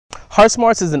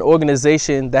HeartSmarts is an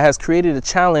organization that has created a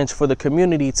challenge for the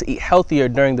community to eat healthier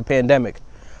during the pandemic.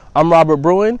 I'm Robert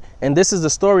Bruin, and this is the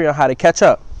story on how to catch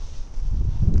up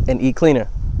and eat cleaner.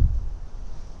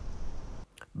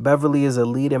 Beverly is a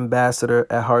lead ambassador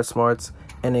at HeartSmarts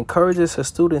and encourages her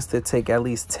students to take at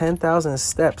least 10,000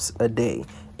 steps a day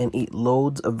and eat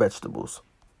loads of vegetables.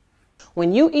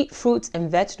 When you eat fruits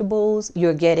and vegetables,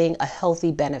 you're getting a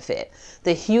healthy benefit.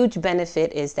 The huge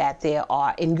benefit is that there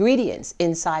are ingredients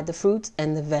inside the fruits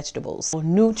and the vegetables,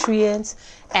 nutrients,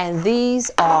 and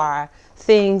these are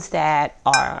things that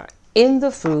are in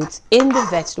the fruits, in the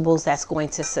vegetables, that's going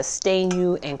to sustain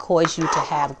you and cause you to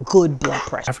have good blood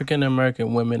pressure. African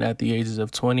American women at the ages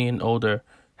of 20 and older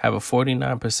have a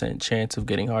 49% chance of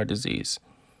getting heart disease.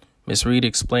 Ms. Reed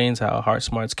explains how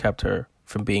HeartSmarts kept her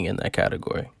from being in that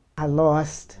category. I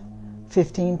lost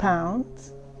 15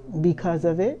 pounds because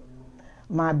of it.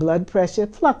 My blood pressure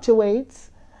fluctuates,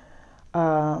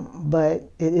 but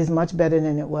it is much better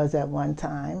than it was at one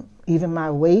time. Even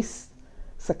my waist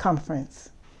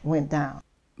circumference went down.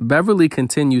 Beverly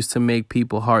continues to make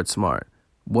people heart smart,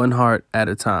 one heart at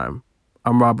a time.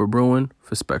 I'm Robert Bruin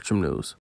for Spectrum News.